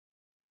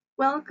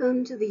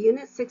Welcome to the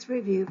Unit 6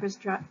 review for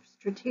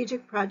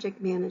Strategic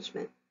Project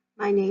Management.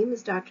 My name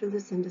is Dr.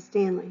 Lucinda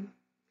Stanley.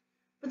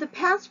 For the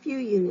past few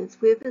units,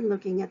 we've been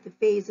looking at the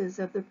phases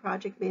of the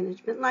project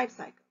management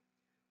lifecycle.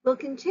 We'll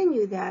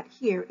continue that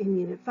here in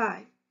Unit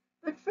 5,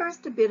 but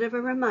first a bit of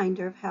a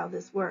reminder of how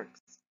this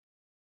works.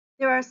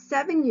 There are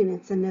 7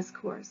 units in this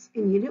course.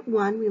 In Unit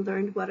 1, we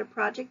learned what a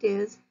project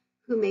is,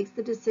 who makes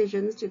the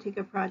decisions to take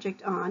a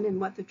project on,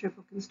 and what the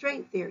triple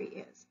constraint theory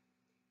is.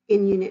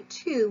 In Unit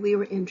 2, we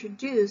were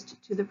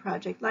introduced to the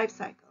project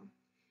lifecycle.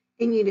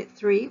 In Unit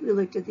 3, we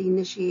looked at the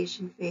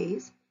initiation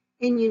phase.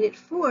 In Unit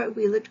 4,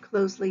 we looked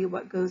closely at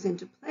what goes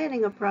into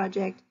planning a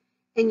project.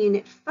 In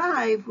Unit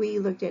 5, we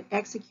looked at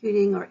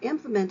executing or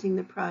implementing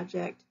the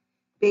project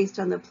based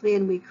on the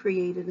plan we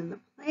created in the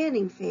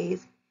planning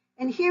phase.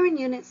 And here in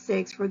Unit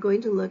 6, we're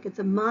going to look at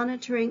the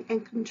monitoring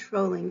and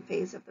controlling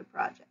phase of the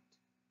project.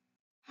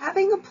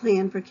 Having a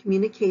plan for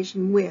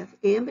communication with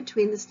and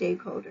between the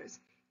stakeholders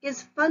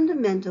is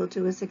fundamental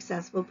to a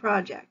successful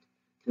project.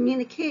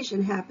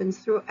 Communication happens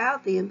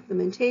throughout the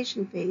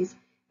implementation phase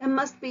and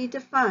must be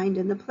defined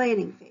in the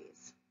planning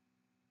phase.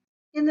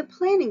 In the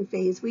planning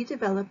phase, we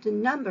developed a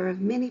number of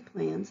mini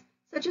plans,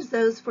 such as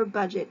those for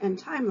budget and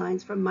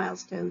timelines for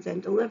milestones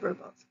and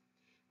deliverables.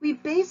 We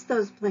based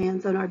those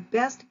plans on our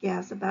best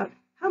guess about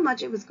how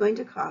much it was going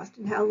to cost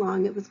and how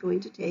long it was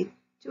going to take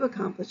to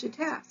accomplish a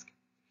task.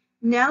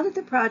 Now that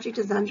the project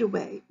is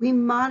underway, we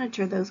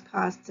monitor those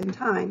costs and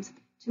times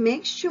to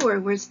make sure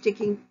we're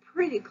sticking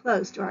pretty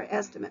close to our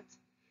estimates.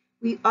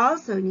 We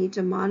also need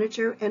to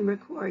monitor and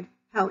record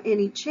how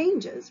any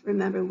changes,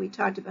 remember we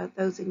talked about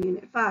those in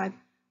Unit 5,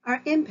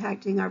 are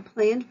impacting our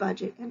planned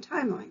budget and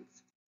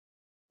timelines.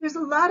 There's a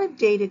lot of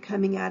data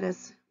coming at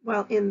us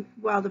while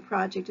the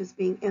project is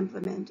being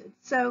implemented.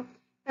 So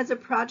as a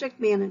project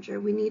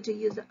manager, we need to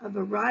use a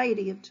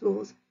variety of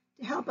tools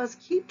to help us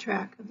keep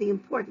track of the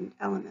important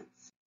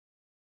elements.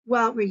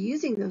 While we're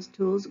using those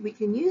tools, we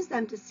can use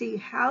them to see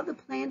how the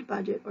planned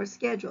budget or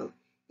schedule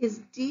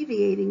is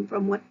deviating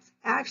from what's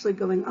actually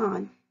going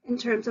on in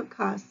terms of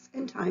costs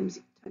and time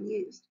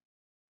used.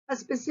 A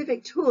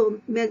specific tool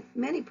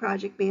many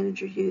project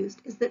managers used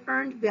is the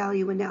earned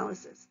value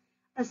analysis,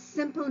 a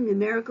simple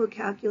numerical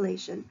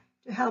calculation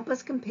to help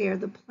us compare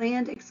the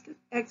planned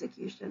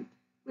execution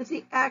with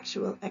the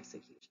actual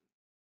execution.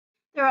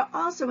 There are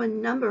also a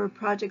number of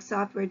project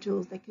software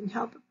tools that can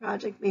help a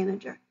project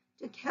manager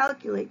to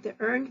calculate the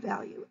earned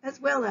value,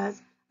 as well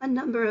as a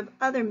number of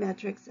other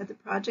metrics that the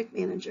project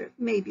manager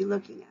may be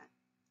looking at.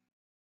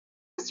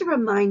 Just a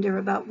reminder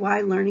about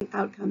why learning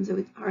outcomes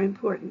are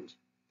important.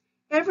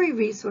 Every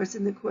resource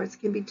in the course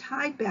can be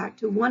tied back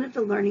to one of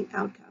the learning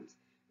outcomes,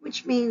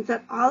 which means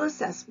that all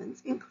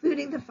assessments,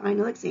 including the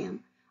final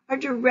exam, are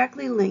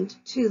directly linked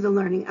to the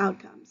learning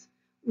outcomes.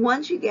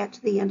 Once you get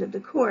to the end of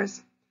the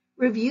course,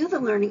 review the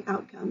learning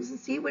outcomes and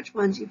see which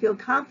ones you feel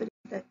confident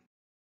that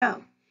you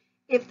know.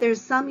 If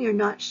there's some you're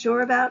not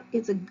sure about,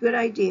 it's a good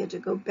idea to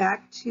go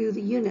back to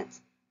the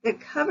units that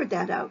covered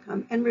that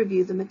outcome and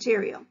review the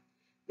material.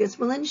 This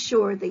will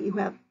ensure that you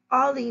have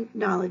all the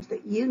knowledge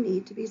that you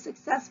need to be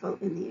successful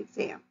in the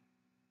exam.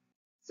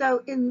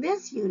 So in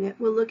this unit,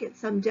 we'll look at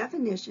some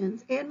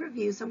definitions and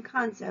review some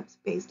concepts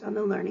based on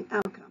the learning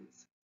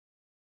outcomes.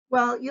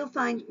 While you'll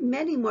find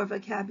many more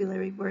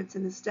vocabulary words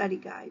in the study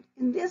guide,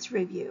 in this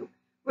review,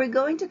 we're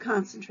going to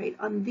concentrate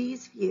on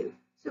these few.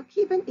 So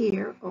keep an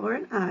ear or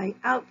an eye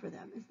out for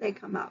them as they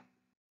come up.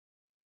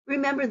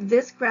 Remember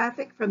this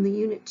graphic from the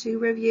Unit 2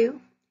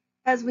 review?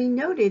 As we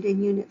noted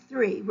in Unit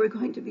 3, we're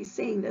going to be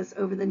seeing this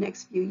over the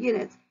next few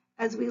units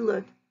as we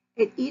look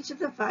at each of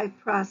the 5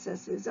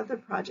 processes of the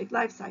project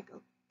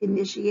lifecycle: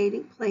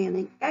 initiating,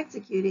 planning,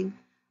 executing,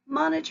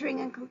 monitoring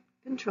and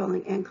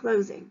controlling, and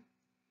closing.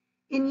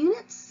 In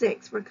Unit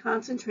 6, we're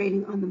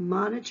concentrating on the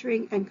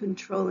monitoring and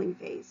controlling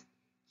phase.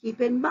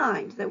 Keep in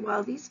mind that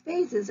while these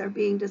phases are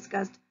being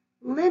discussed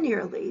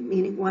linearly,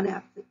 meaning one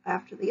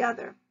after the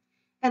other,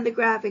 and the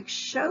graphic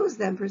shows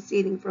them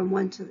proceeding from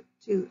one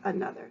to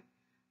another,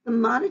 the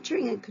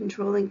monitoring and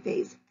controlling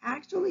phase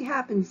actually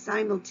happens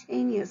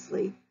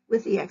simultaneously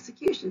with the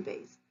execution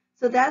phase.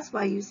 So that's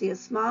why you see a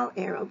small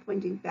arrow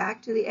pointing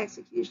back to the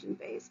execution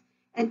phase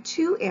and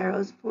 2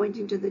 arrows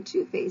pointing to the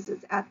 2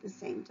 phases at the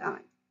same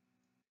time.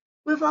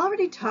 We've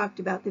already talked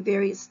about the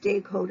various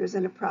stakeholders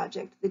in a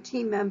project: the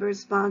team members,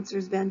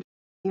 sponsors,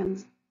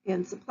 vendors,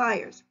 and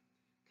suppliers.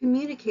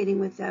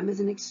 Communicating with them is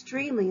an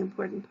extremely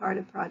important part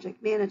of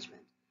project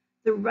management.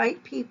 The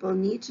right people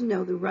need to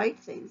know the right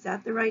things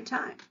at the right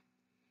time.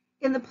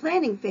 In the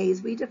planning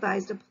phase, we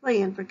devised a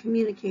plan for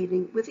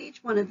communicating with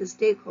each one of the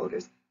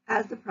stakeholders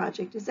as the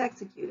project is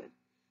executed.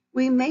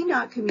 We may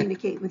not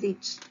communicate with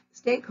each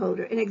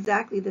stakeholder in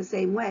exactly the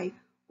same way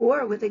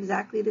or with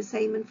exactly the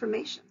same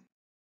information.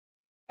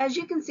 As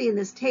you can see in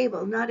this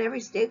table, not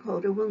every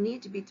stakeholder will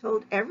need to be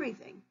told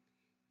everything.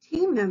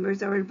 Team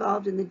members are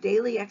involved in the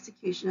daily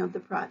execution of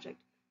the project,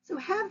 so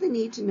have the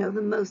need to know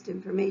the most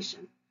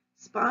information.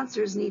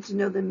 Sponsors need to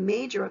know the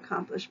major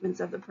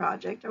accomplishments of the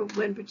project or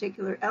when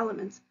particular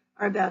elements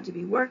are about to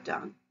be worked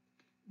on.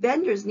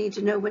 Vendors need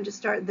to know when to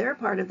start their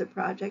part of the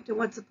project and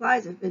what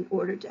supplies have been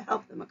ordered to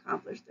help them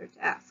accomplish their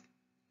task.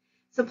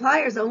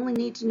 Suppliers only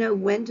need to know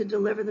when to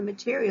deliver the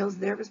materials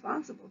they're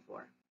responsible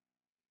for.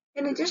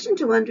 In addition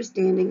to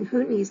understanding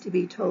who needs to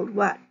be told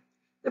what,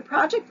 the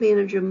project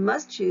manager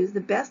must choose the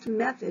best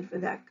method for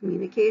that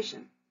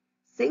communication.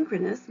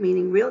 Synchronous,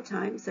 meaning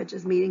real-time, such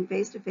as meeting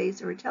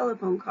face-to-face or a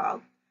telephone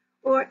call,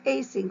 or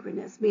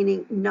asynchronous,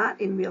 meaning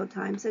not in real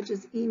time, such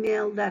as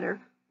email, letter,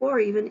 or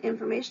even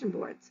information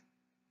boards.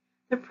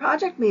 The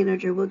project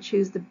manager will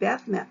choose the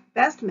best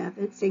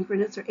method,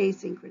 synchronous or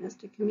asynchronous,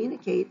 to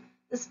communicate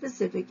the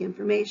specific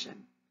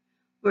information.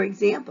 For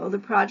example, the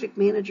project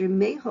manager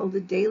may hold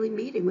a daily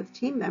meeting with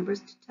team members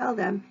to tell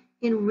them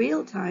in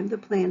real time the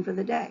plan for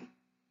the day.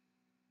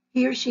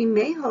 He or she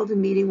may hold a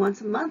meeting once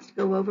a month to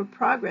go over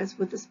progress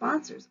with the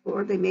sponsors,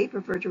 or they may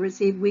prefer to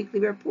receive weekly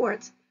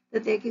reports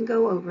that they can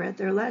go over at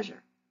their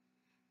leisure.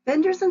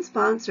 Vendors and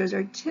sponsors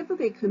are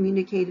typically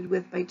communicated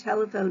with by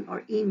telephone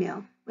or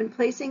email when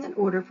placing an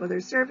order for their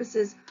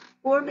services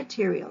or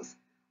materials,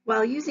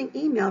 while using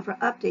email for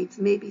updates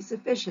may be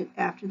sufficient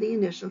after the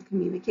initial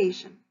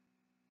communication.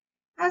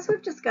 As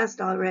we've discussed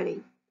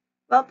already,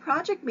 while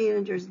project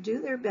managers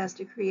do their best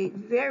to create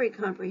very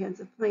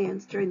comprehensive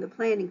plans during the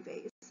planning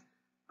phase,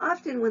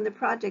 often when the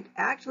project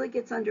actually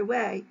gets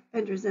underway,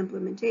 enters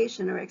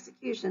implementation or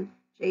execution,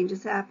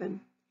 changes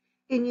happen.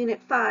 In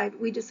Unit 5,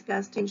 we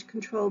discussed change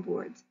control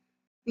boards.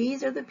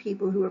 These are the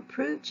people who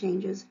approve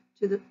changes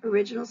to the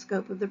original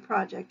scope of the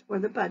project or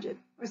the budget,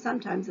 or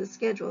sometimes the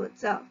schedule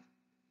itself.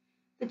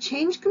 The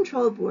change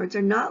control boards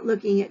are not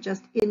looking at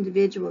just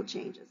individual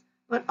changes,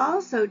 but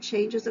also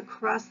changes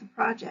across the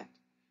project.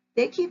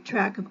 They keep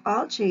track of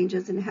all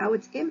changes and how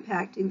it's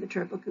impacting the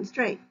triple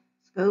constraint,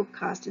 scope,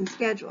 cost, and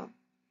schedule.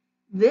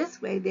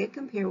 This way, they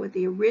compare what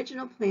the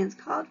original plans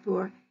called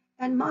for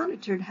and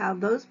monitored how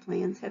those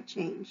plans have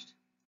changed.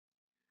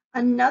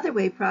 Another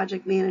way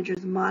project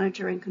managers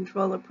monitor and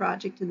control a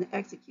project in the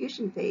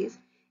execution phase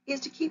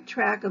is to keep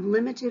track of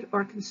limited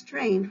or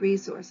constrained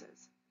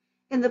resources.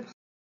 In the plan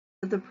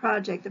of the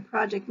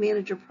project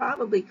manager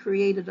probably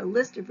created a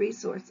list of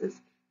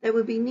resources that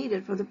would be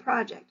needed for the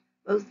project,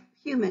 both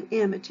human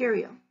and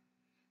material.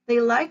 They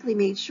likely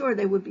made sure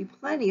there would be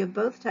plenty of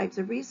both types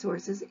of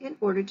resources in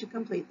order to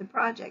complete the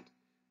project.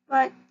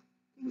 But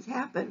things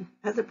happen.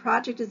 As the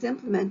project is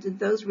implemented,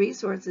 those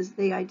resources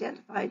they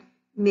identified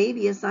may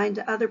be assigned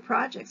to other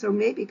projects or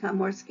may become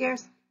more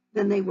scarce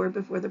than they were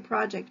before the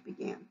project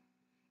began.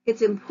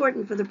 It's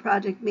important for the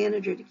project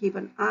manager to keep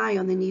an eye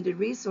on the needed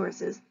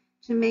resources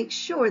to make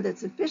sure that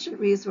sufficient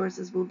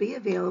resources will be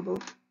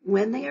available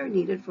when they are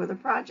needed for the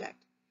project.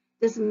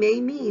 This may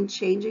mean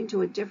changing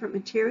to a different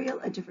material,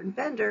 a different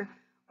vendor,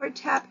 or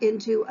tap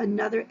into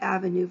another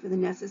avenue for the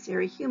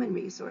necessary human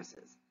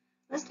resources.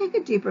 Let's take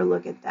a deeper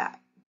look at that.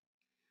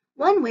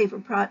 One way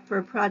for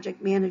a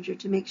project manager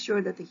to make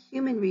sure that the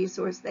human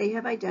resource they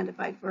have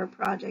identified for a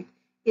project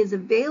is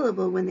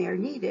available when they are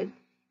needed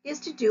is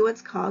to do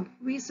what's called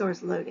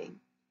resource loading.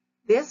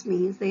 This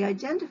means they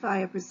identify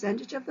a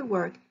percentage of the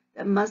work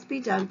that must be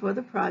done for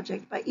the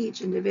project by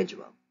each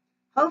individual.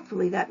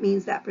 Hopefully that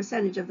means that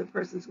percentage of the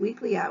person's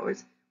weekly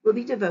hours will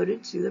be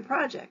devoted to the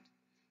project.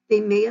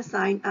 They may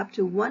assign up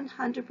to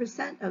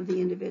 100% of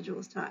the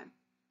individual's time.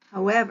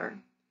 However,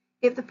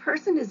 if the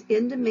person is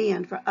in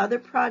demand for other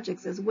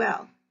projects as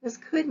well, this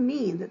could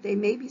mean that they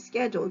may be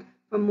scheduled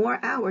for more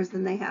hours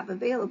than they have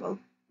available,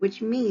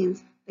 which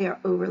means they are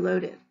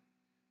overloaded.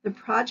 The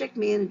project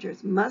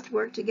managers must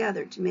work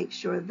together to make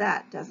sure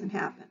that doesn't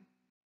happen.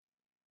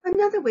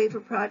 Another way for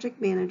project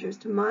managers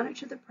to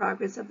monitor the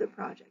progress of the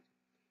project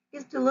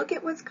is to look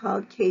at what's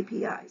called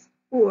KPIs,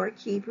 or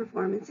Key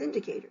Performance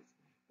Indicators.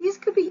 These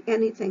could be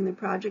anything the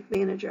project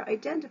manager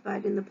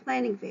identified in the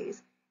planning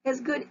phase as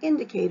good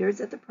indicators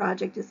that the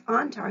project is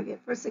on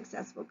target for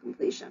successful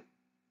completion.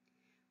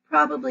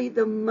 Probably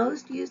the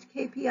most used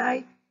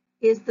KPI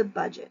is the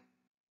budget.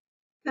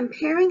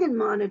 Comparing and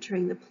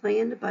monitoring the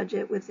planned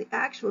budget with the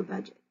actual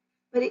budget,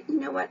 but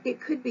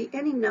it could be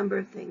any number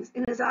of things,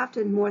 and is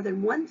often more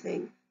than one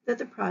thing that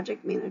the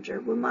project manager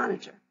will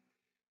monitor.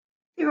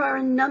 There are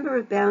a number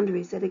of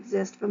boundaries that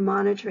exist for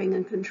monitoring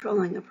and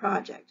controlling a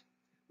project.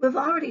 We've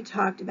already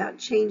talked about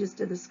changes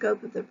to the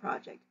scope of the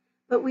project,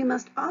 but we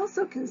must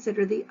also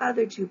consider the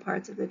other two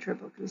parts of the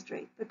triple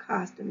constraint, the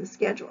cost and the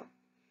schedule.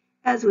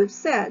 As we've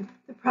said,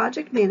 the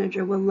project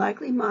manager will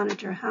likely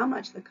monitor how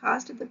much the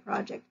cost of the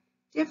project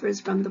differs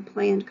from the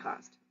planned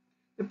cost.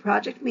 The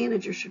project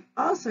manager should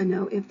also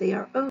know if they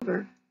are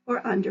over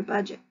or under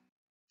budget.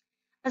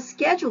 A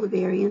schedule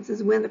variance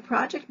is when the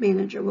project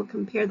manager will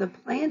compare the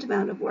planned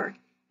amount of work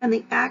and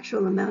the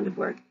actual amount of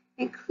work,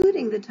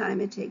 including the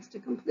time it takes to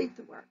complete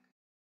the work.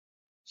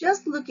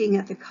 Just looking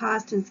at the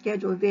cost and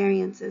schedule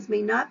variances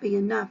may not be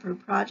enough for a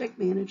project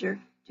manager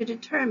to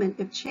determine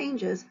if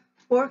changes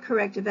or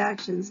corrective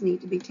actions need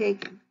to be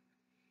taken.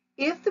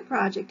 If the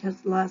project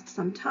has lost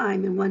some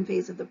time in one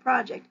phase of the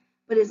project,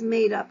 but has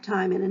made up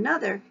time in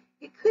another,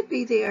 it could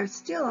be they are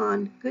still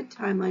on good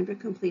timeline for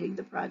completing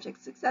the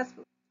project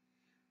successfully.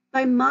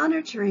 By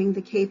monitoring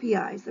the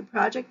KPIs, the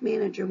project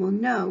manager will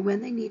know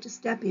when they need to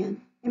step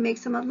in and make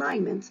some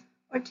alignments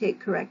or take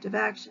corrective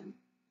action.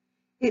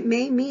 It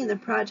may mean the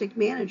project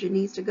manager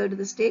needs to go to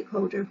the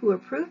stakeholder who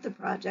approved the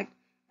project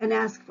and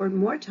ask for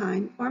more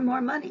time or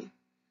more money.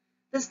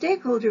 The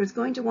stakeholder is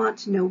going to want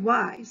to know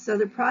why, so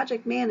the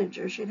project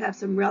manager should have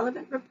some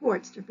relevant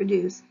reports to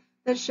produce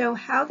that show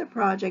how the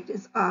project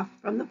is off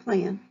from the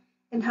plan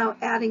and how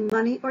adding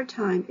money or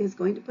time is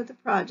going to put the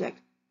project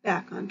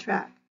back on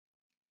track.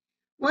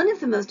 One of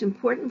the most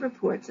important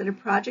reports that a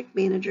project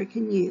manager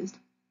can use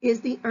is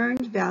the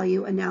earned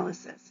value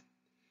analysis.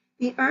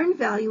 The earned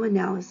value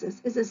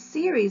analysis is a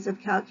series of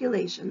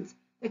calculations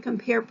that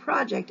compare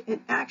project and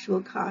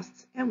actual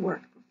costs and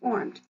work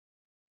performed.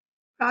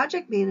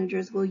 Project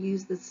managers will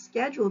use the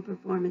Scheduled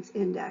Performance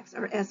Index,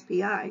 or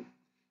SPI,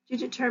 to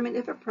determine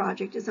if a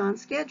project is on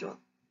schedule.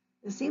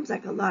 This seems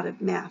like a lot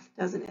of math,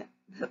 doesn't it?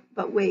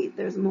 But wait,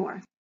 there's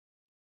more.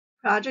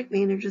 Project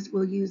managers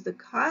will use the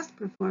Cost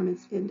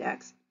Performance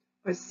Index,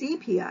 or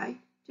CPI,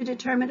 to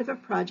determine if a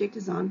project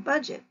is on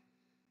budget.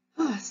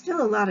 Oh,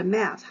 still a lot of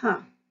math,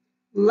 huh?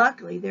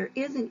 Luckily, there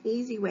is an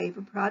easy way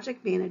for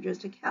project managers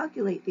to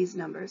calculate these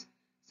numbers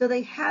so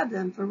they have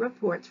them for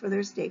reports for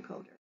their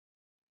stakeholders.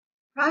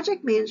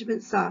 Project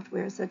management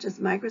software such as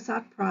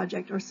Microsoft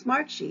Project or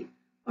Smartsheet,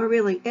 or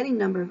really any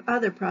number of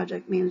other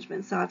project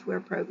management software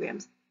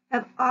programs,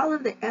 have all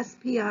of the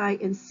SPI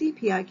and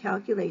CPI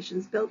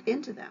calculations built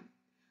into them.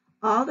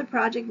 All the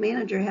project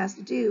manager has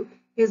to do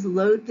is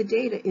load the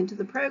data into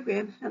the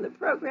program, and the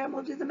program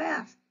will do the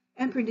math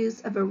and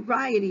produce a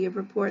variety of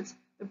reports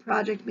the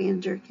project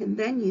manager can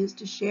then use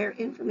to share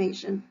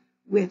information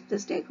with the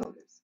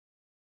stakeholders.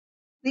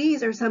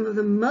 These are some of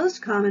the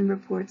most common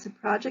reports that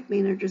project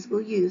managers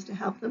will use to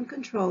help them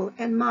control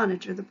and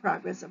monitor the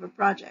progress of a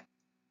project.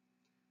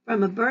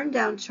 From a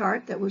burn-down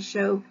chart that will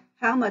show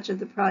how much of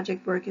the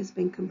project work has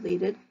been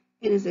completed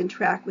and is in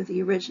track with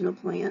the original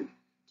plan,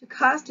 to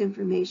cost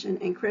information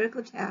and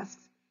critical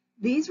tasks,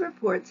 these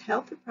reports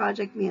help the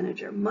project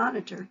manager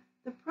monitor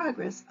the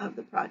progress of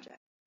the project.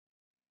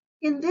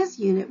 In this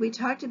unit, we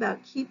talked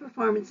about key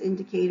performance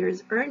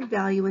indicators, earned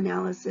value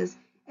analysis,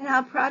 and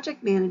how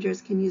project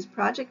managers can use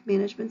project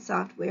management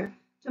software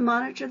to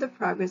monitor the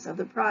progress of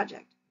the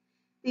project.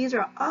 These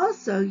are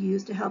also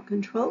used to help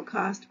control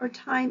cost or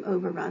time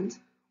overruns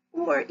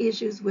or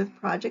issues with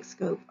project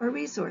scope or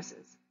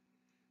resources.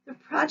 The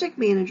project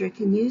manager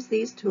can use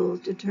these tools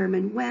to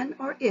determine when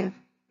or if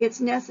it's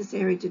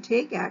necessary to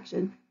take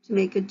action to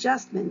make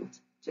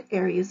adjustments to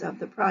areas of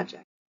the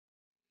project.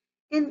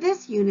 In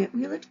this unit,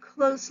 we looked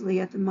closely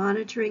at the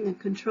monitoring and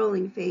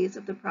controlling phase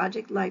of the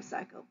project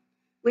lifecycle,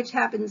 which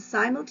happens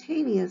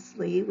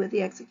simultaneously with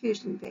the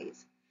execution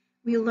phase.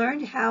 We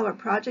learned how a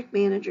project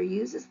manager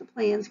uses the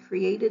plans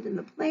created in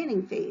the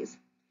planning phase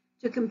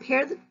to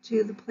compare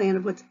to the plan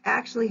of what's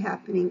actually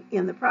happening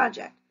in the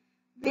project,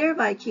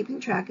 thereby keeping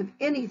track of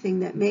anything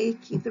that may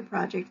keep the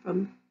project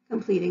from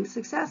completing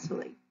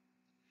successfully.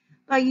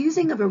 By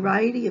using a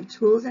variety of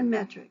tools and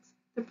metrics,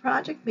 the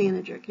project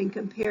manager can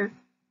compare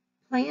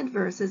planned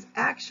versus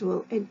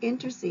actual and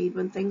intercede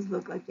when things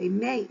look like they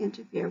may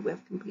interfere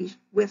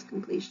with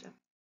completion.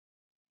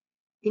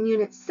 In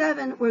Unit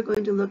 7, we're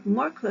going to look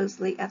more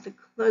closely at the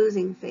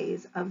closing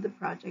phase of the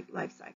project lifecycle.